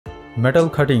Metal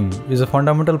cutting is a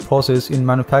fundamental process in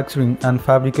manufacturing and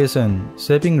fabrication,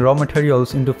 shaping raw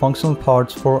materials into functional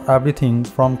parts for everything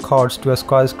from cars to a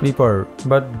skyscraper.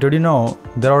 But did you know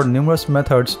there are numerous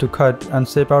methods to cut and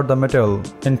shape out the metal?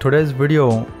 In today's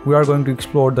video, we are going to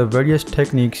explore the various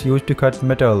techniques used to cut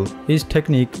metal, each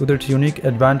technique with its unique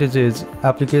advantages,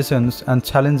 applications, and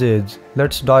challenges.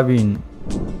 Let's dive in.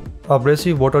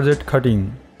 Abrasive water jet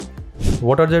cutting.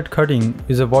 Water jet cutting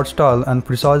is a versatile and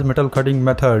precise metal cutting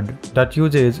method that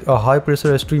uses a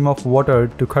high-pressure stream of water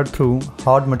to cut through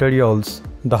hard materials.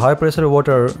 The high-pressure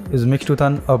water is mixed with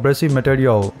an abrasive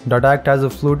material that acts as a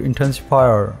fluid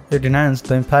intensifier. It enhances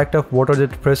the impact of water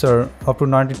jet pressure up to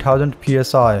 90,000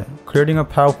 psi, creating a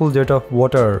powerful jet of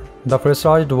water. The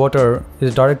pressurized water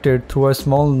is directed through a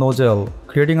small nozzle,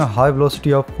 creating a high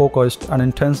velocity of focused and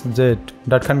intense jet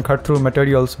that can cut through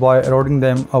materials by eroding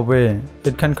them away.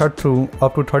 It can cut through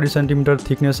up to 30 cm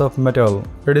thickness of metal.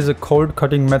 It is a cold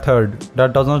cutting method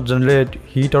that does not generate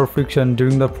heat or friction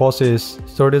during the process,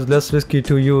 so it is less risky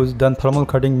to use than thermal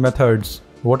cutting methods.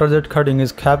 Water jet cutting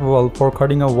is capable for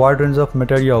cutting a wide range of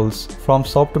materials, from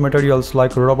soft materials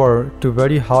like rubber to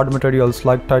very hard materials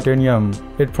like titanium.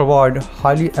 It provides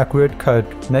highly accurate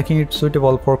cut, making it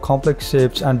suitable for complex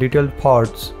shapes and detailed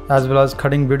parts, as well as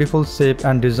cutting beautiful shape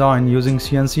and design using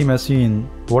CNC machine.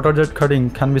 Water jet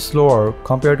cutting can be slower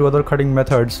compared to other cutting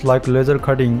methods like laser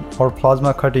cutting or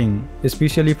plasma cutting,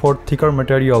 especially for thicker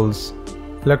materials.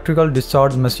 Electrical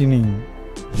discharge machining.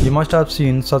 You must have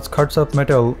seen such cuts of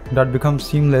metal that become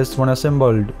seamless when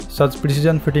assembled. Such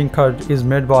precision fitting cut is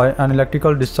made by an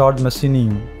electrical discharge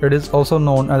machining. It is also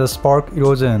known as a spark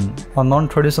erosion, a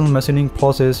non-traditional machining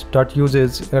process that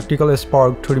uses electrical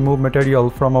spark to remove material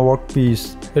from a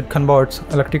workpiece. It converts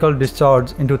electrical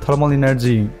discharge into thermal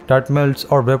energy that melts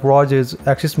or vaporizes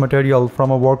excess material from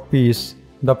a workpiece.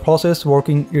 The process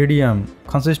working EDM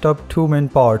consists of two main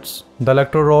parts, the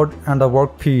electrode and the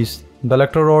workpiece. The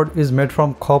electrode is made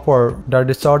from copper that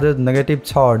discharges negative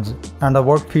charge, and the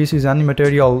workpiece is any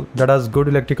material that has good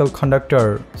electrical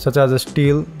conductor, such as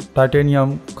steel,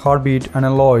 titanium, carbide, and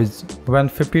alloys. When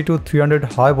 50 to 300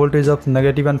 high voltage of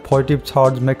negative and positive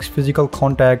charge makes physical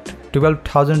contact,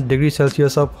 12,000 degrees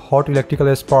Celsius of hot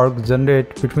electrical spark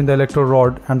generate between the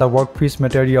electrode and the workpiece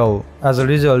material. As a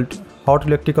result, hot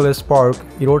electrical spark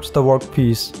erodes the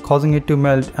workpiece, causing it to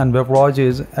melt and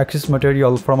vaporizes excess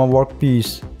material from a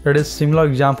workpiece. It is a similar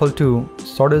example to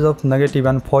shortage of negative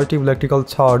and positive electrical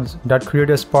charge that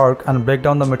create a spark and break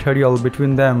down the material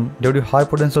between them due to high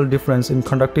potential difference in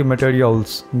conductive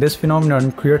materials. This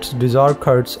phenomenon creates desired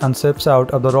cuts and shapes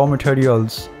out of the raw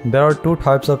materials. There are two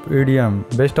types of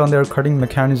EDM based on their cutting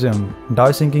mechanism: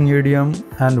 die sinking EDM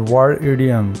and wire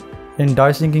EDM. In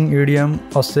die sinking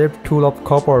EDM, a shaped tool of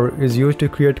copper is used to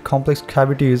create complex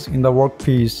cavities in the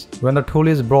workpiece. When the tool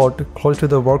is brought close to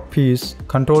the workpiece,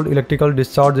 controlled electrical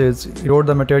discharges erode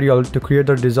the material to create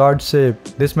the desired shape.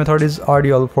 This method is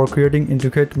ideal for creating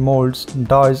intricate molds,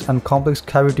 dies, and complex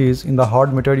cavities in the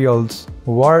hard materials.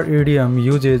 Wire EDM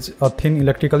uses a thin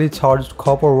electrically charged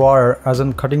copper wire as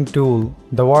a cutting tool.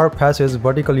 The wire passes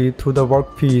vertically through the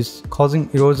workpiece, causing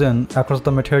erosion across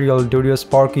the material due to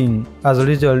sparking. As a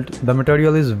result, the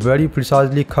material is very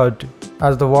precisely cut.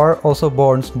 As the wire also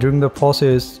burns during the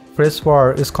process, fresh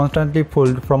wire is constantly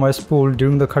pulled from a spool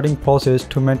during the cutting process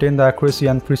to maintain the accuracy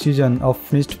and precision of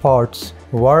finished parts.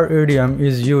 Wire EDM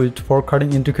is used for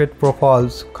cutting intricate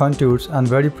profiles, contours, and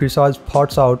very precise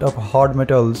parts out of hard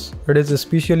metals. It is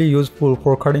especially useful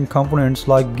for cutting components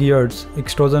like gears,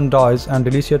 extrusion dies, and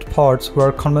delicate parts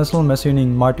where conventional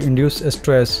machining might induce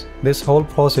stress. This whole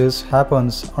process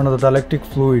happens under the dielectric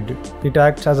fluid. It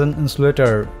acts as an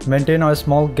insulator, maintaining a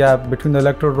small gap between the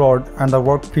electrode and the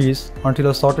workpiece until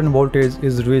a certain voltage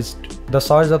is reached. The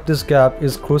size of this gap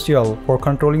is crucial for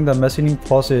controlling the machining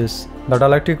process. The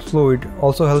dielectric fluid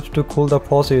also helps to cool the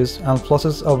process and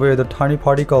flushes away the tiny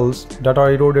particles that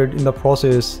are eroded in the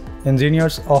process.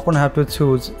 Engineers often have to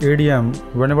choose EDM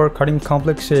whenever cutting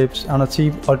complex shapes and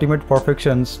achieve ultimate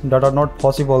perfections that are not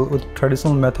possible with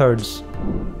traditional methods.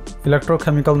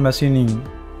 Electrochemical machining.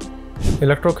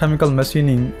 Electrochemical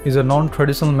machining is a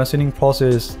non-traditional machining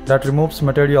process that removes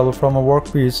material from a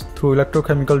workpiece through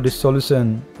electrochemical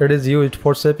dissolution. It is used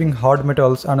for shaping hard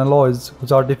metals and alloys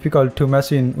which are difficult to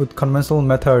machine with conventional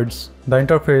methods. The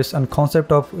interface and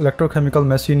concept of electrochemical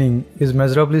machining is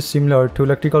measurably similar to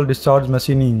electrical discharge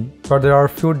machining, but there are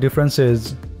few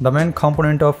differences. The main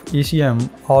component of ECM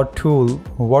or tool,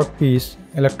 workpiece,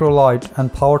 electrolyte,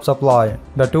 and power supply.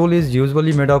 The tool is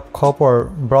usually made of copper,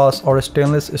 brass, or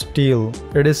stainless steel.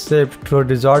 It is shaped to a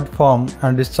desired form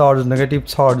and discharges negative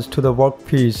charge to the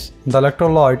workpiece. The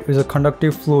electrolyte is a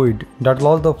conductive fluid that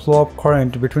allows the flow of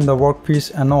current between the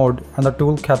workpiece anode and the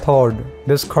tool cathode.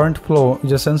 This current flow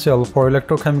is essential for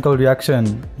electrochemical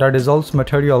reaction that dissolves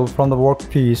material from the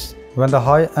workpiece. When the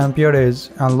high amperage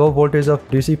and low voltage of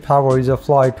DC power is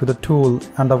applied to the tool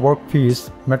and the workpiece,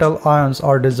 metal ions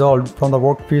are dissolved from the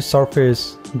workpiece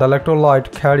surface. The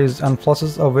electrolyte carries and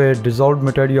flushes away dissolved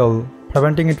material,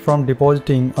 preventing it from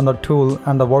depositing on the tool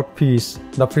and the workpiece.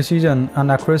 The precision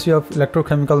and accuracy of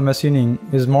electrochemical machining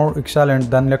is more excellent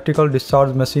than electrical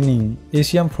discharge machining.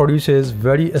 ECM produces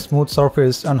very smooth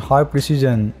surface and high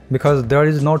precision because there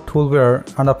is no tool wear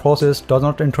and the process does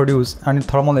not introduce any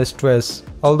thermal stress.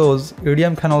 Although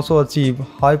EDM can also achieve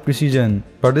high precision,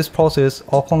 but this process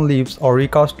often leaves a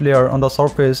recast layer on the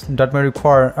surface that may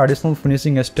require additional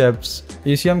finishing steps.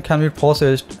 ECM can be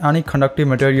processed any conductive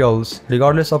materials,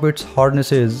 regardless of its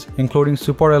hardnesses, including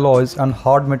superalloys and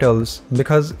hard metals,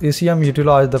 because ECM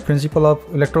utilizes the principle of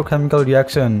electrochemical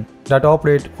reaction that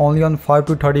operate only on 5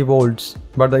 to 30 volts.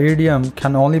 But the EDM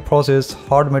can only process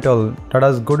hard metal that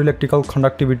has good electrical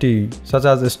conductivity, such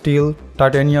as steel,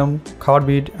 titanium,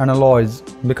 carbide, and alloys,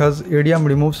 because EDM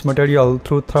removes material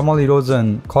through thermal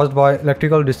erosion caused by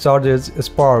electrical discharges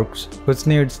sparks, which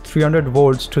needs 300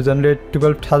 volts to generate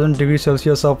 12,000 degrees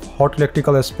Celsius of hot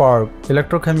electrical spark.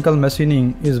 Electrochemical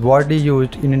machining is widely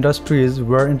used in industries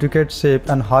where intricate shape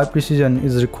and high precision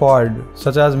is required,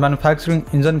 such as manufacturing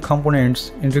engine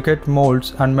components, intricate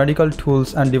molds, and medical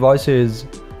tools and devices.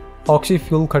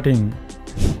 Oxyfuel cutting.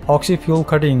 Oxyfuel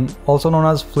cutting, also known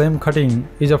as flame cutting,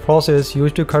 is a process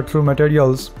used to cut through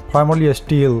materials, primarily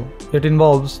steel. It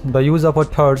involves the use of a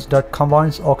torch that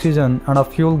combines oxygen and a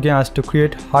fuel gas to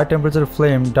create high temperature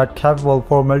flame that's capable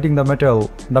for melting the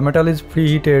metal. The metal is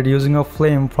preheated using a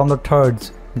flame from the torch.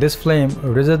 This flame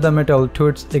raises the metal to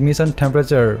its ignition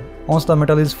temperature. Once the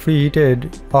metal is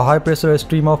preheated, a high-pressure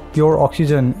stream of pure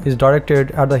oxygen is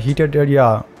directed at the heated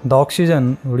area. The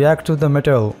oxygen reacts with the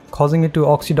metal, causing it to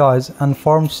oxidize and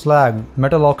form slag,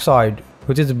 metal oxide,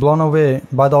 which is blown away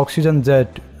by the oxygen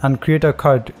jet and create a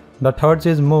cut. The torch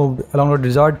is moved along the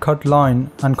desired cut line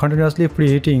and continuously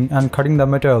preheating and cutting the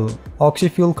metal.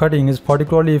 Oxyfuel cutting is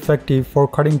particularly effective for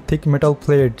cutting thick metal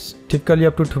plates, typically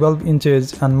up to 12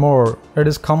 inches and more. It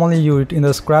is commonly used in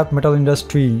the scrap metal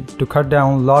industry to cut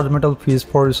down large metal pieces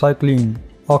for recycling.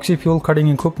 Oxyfuel cutting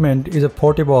equipment is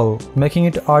portable, making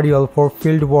it ideal for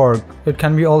field work. It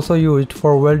can be also used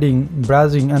for welding,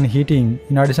 brazing, and heating,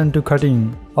 in addition to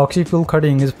cutting. Oxyfuel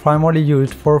cutting is primarily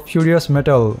used for furious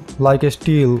metal, like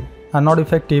steel, and not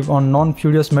effective on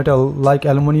non-furious metal like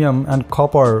aluminum and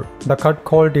copper. The cut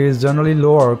quality is generally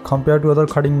lower compared to other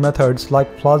cutting methods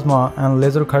like plasma and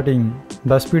laser cutting.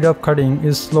 The speed of cutting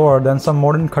is slower than some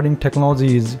modern cutting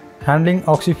technologies. Handling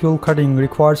oxyfuel cutting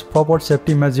requires proper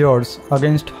safety measures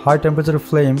against high temperature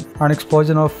flame and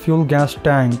explosion of fuel gas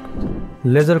tank.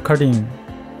 Laser cutting.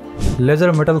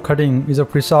 Laser metal cutting is a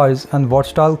precise and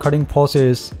versatile cutting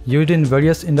process used in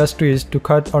various industries to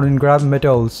cut or engrave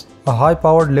metals. A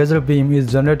high-powered laser beam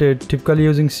is generated typically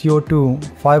using CO2,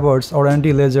 fibers, or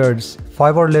anti-lasers.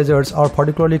 Fiber lasers are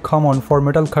particularly common for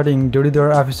metal cutting due to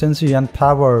their efficiency and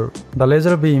power. The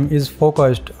laser beam is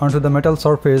focused onto the metal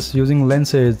surface using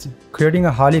lenses, creating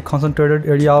a highly concentrated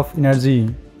area of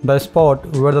energy. The spot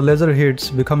where the laser hits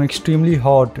becomes extremely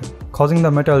hot, causing the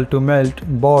metal to melt,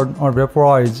 burn, or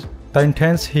vaporize. The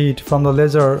intense heat from the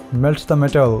laser melts the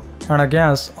metal, and a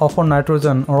gas, often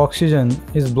nitrogen or oxygen,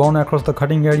 is blown across the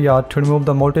cutting area to remove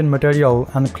the molten material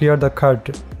and clear the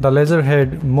cut. The laser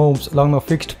head moves along a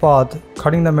fixed path,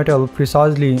 cutting the metal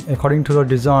precisely according to the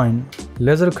design.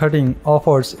 Laser cutting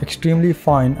offers extremely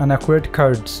fine and accurate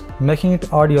cuts, making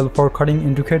it ideal for cutting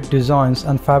intricate designs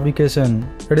and fabrication.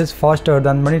 It is faster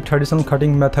than many traditional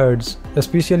cutting methods,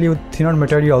 especially with thinner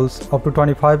materials up to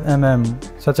 25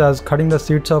 mm, such as cutting the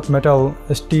sheets of metal,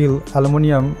 steel,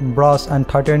 aluminum, brass, and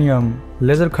titanium.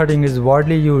 Laser cutting is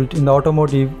widely used in the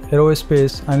automotive,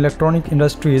 aerospace, and electronic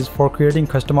industries for creating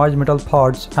customized metal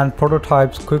parts and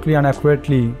prototypes quickly and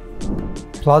accurately.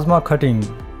 Plasma cutting.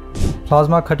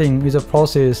 Plasma cutting is a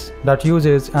process that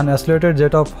uses an accelerated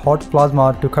jet of hot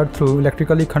plasma to cut through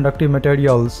electrically conductive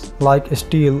materials like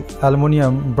steel,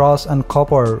 aluminum, brass, and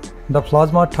copper. The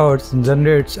plasma torch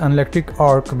generates an electric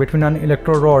arc between an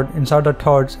electrode rod inside the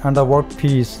torch and the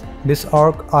workpiece. This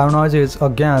arc ionizes a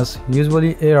gas,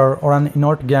 usually air or an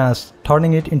inert gas,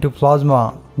 turning it into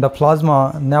plasma. The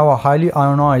plasma, now a highly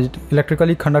ionized,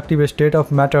 electrically conductive state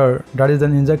of matter that is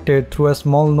then injected through a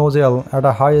small nozzle at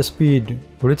a high speed,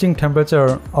 reaching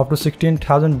temperature up to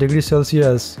 16,000 degrees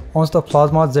Celsius. Once the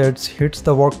plasma jets hits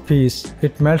the workpiece,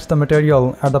 it melts the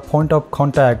material at the point of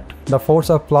contact. The force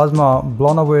of plasma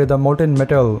blows away the molten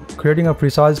metal, creating a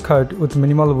precise cut with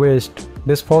minimal waste.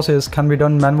 This process can be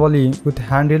done manually with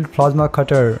hand-held plasma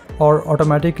cutter or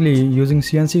automatically using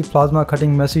CNC plasma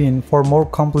cutting machine for more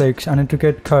complex and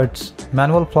intricate cuts.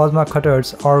 Manual plasma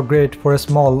cutters are great for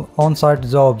small on-site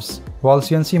jobs, while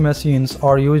CNC machines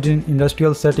are used in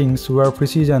industrial settings where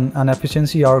precision and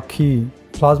efficiency are key.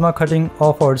 Plasma cutting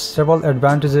offers several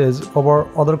advantages over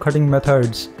other cutting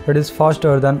methods. It is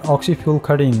faster than oxyfuel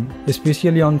cutting,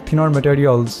 especially on thinner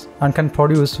materials, and can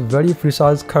produce very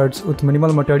precise cuts with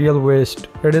minimal material waste.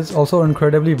 It is also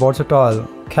incredibly versatile,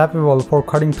 capable for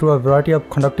cutting through a variety of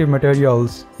conductive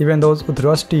materials, even those with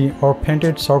rusty or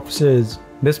painted surfaces.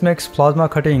 This makes plasma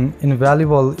cutting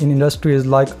invaluable in industries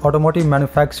like automotive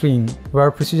manufacturing, where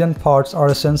precision parts are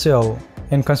essential.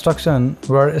 In construction,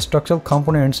 where structural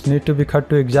components need to be cut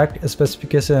to exact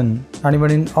specification, and even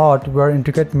in art where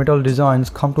intricate metal designs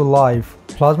come to life,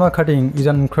 plasma cutting is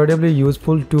an incredibly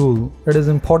useful tool. It is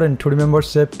important to remember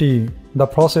safety. The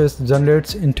process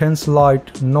generates intense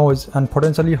light, noise, and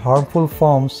potentially harmful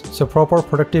fumes, so proper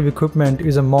protective equipment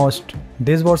is a must.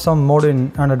 These were some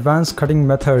modern and advanced cutting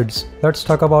methods. Let's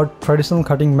talk about traditional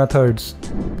cutting methods.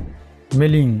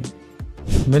 Milling.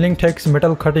 Milling takes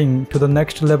metal cutting to the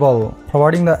next level,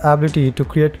 providing the ability to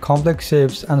create complex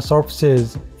shapes and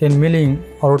surfaces. In milling,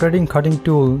 a rotating cutting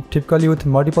tool, typically with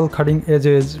multiple cutting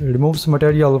edges, removes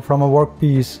material from a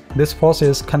workpiece. This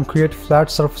process can create flat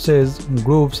surfaces,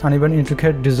 grooves, and even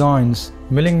intricate designs.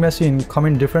 Milling machines come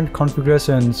in different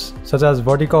configurations, such as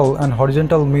vertical and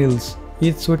horizontal mills,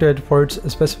 each suited for its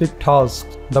specific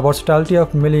tasks. The versatility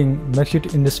of milling makes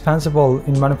it indispensable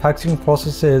in manufacturing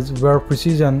processes where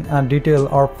precision and detail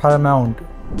are paramount.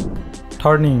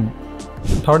 Turning.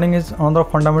 Turning is another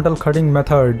fundamental cutting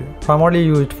method, primarily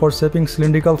used for shaping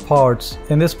cylindrical parts.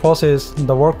 In this process,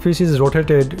 the workpiece is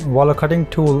rotated while a cutting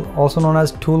tool, also known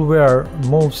as tool wear,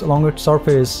 moves along its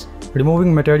surface,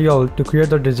 removing material to create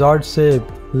the desired shape.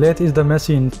 Lathe is the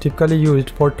machine typically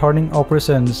used for turning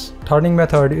operations. Turning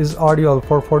method is ideal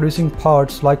for producing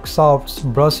parts like shafts,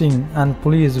 brushing, and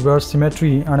pulleys where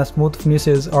symmetry and smooth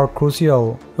finishes are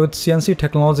crucial. With CNC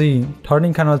technology,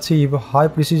 turning can achieve high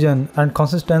precision and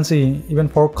consistency even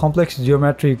for complex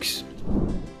geometrics.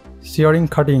 Searing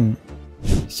cutting.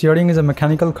 Searing is a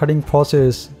mechanical cutting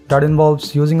process that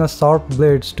involves using a sharp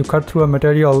blades to cut through a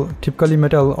material, typically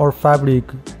metal or fabric.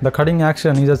 The cutting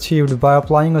action is achieved by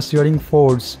applying a searing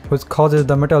force, which causes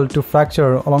the metal to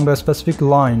fracture along the specific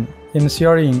line. In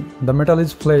searing, the metal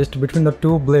is placed between the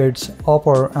two blades,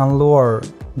 upper and lower.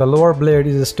 The lower blade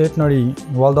is stationary,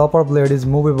 while the upper blade is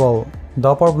movable. The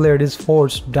upper blade is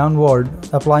forced downward,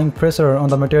 applying pressure on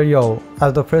the material.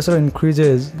 As the pressure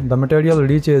increases, the material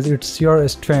reaches its shear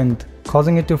strength,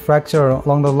 causing it to fracture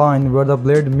along the line where the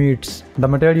blade meets. The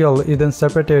material is then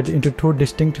separated into two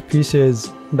distinct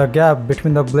pieces. The gap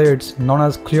between the blades, known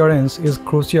as clearance, is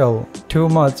crucial. Too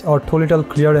much or too little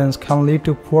clearance can lead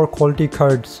to poor quality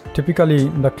cuts. Typically,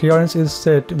 the clearance is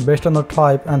set based on the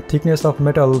type and thickness of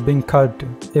metal being cut.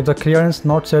 If the clearance is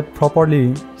not set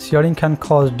properly, searing can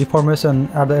cause deformation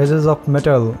at the edges of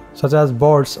metal, such as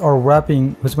burrs or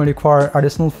wrapping, which may require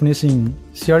additional finishing.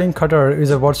 Searing cutter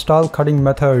is a versatile cutting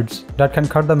method that can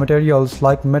cut the materials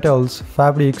like metals,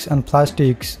 fabrics, and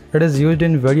plastics. It is used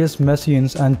in various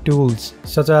machines and tools,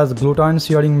 such as gluten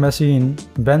searing machine,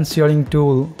 bench searing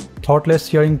tool, throatless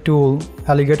searing tool,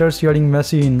 alligator searing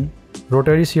machine,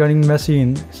 rotary searing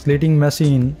machine, slitting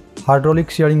machine,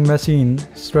 hydraulic searing machine,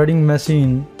 shredding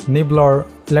machine, nibbler,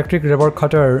 electric rubber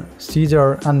cutter,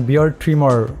 scissor, and beard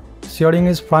trimmer. Searing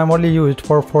is primarily used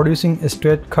for producing a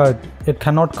straight cut. It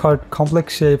cannot cut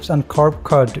complex shapes and curved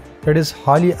cut. It is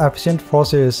highly efficient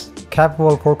process,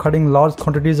 capable for cutting large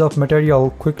quantities of material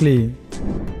quickly.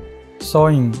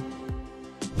 Sawing.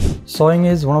 Sawing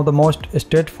is one of the most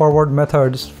straightforward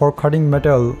methods for cutting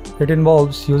metal. It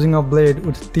involves using a blade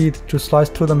with teeth to slice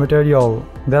through the material.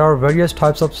 There are various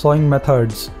types of sawing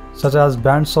methods, such as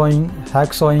band sawing,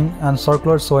 hack sawing, and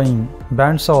circular sawing.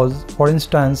 Band saws, for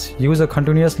instance, use a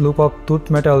continuous loop of toothed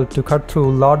metal to cut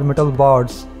through large metal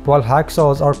bars, while hack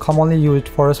saws are commonly used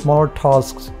for smaller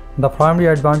tasks. The primary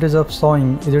advantage of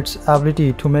sawing is its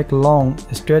ability to make long,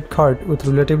 straight cut with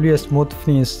relatively smooth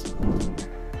finish.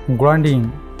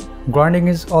 Grinding. Grinding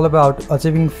is all about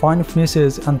achieving fine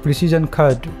finishes and precision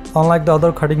cut. Unlike the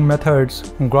other cutting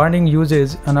methods, grinding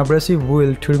uses an abrasive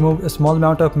wheel to remove a small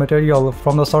amount of material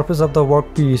from the surface of the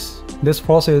workpiece. This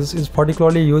process is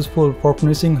particularly useful for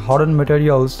finishing hardened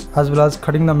materials as well as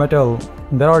cutting the metal.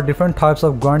 There are different types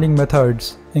of grinding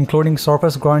methods, including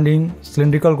surface grinding,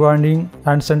 cylindrical grinding,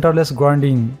 and centerless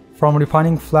grinding. From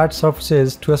refining flat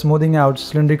surfaces to smoothing out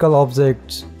cylindrical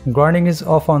objects, grinding is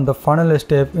often the final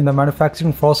step in the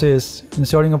manufacturing process,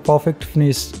 ensuring a perfect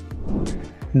finish.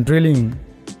 Drilling.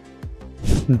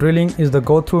 Drilling is the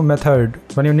go-through method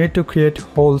when you need to create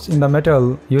holes in the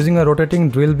metal using a rotating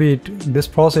drill bit. This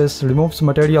process removes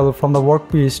material from the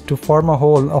workpiece to form a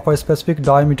hole of a specific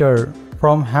diameter.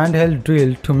 From handheld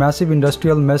drill to massive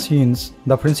industrial machines,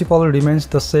 the principle remains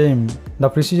the same. The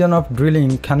precision of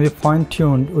drilling can be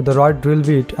fine-tuned with the right drill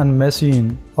bit and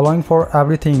machine, allowing for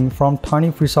everything from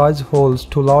tiny precise holes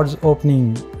to large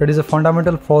opening. It is a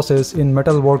fundamental process in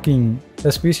metalworking,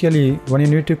 especially when you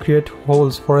need to create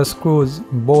holes for screws,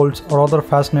 bolts, or other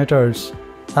fasteners.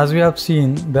 As we have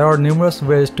seen, there are numerous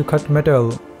ways to cut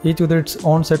metal, each with its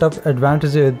own set of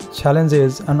advantages,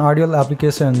 challenges, and ideal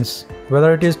applications.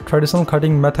 Whether it is traditional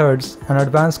cutting methods and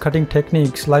advanced cutting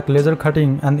techniques like laser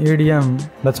cutting and EDM,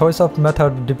 the choice of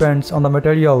method depends on the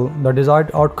material, the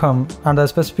desired outcome, and the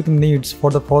specific needs for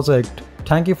the project.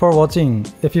 Thank you for watching.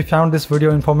 If you found this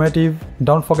video informative,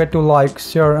 don't forget to like,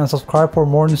 share, and subscribe for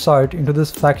more insight into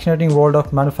this fascinating world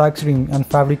of manufacturing and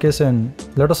fabrication.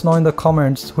 Let us know in the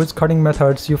comments which cutting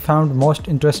methods you found most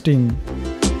interesting.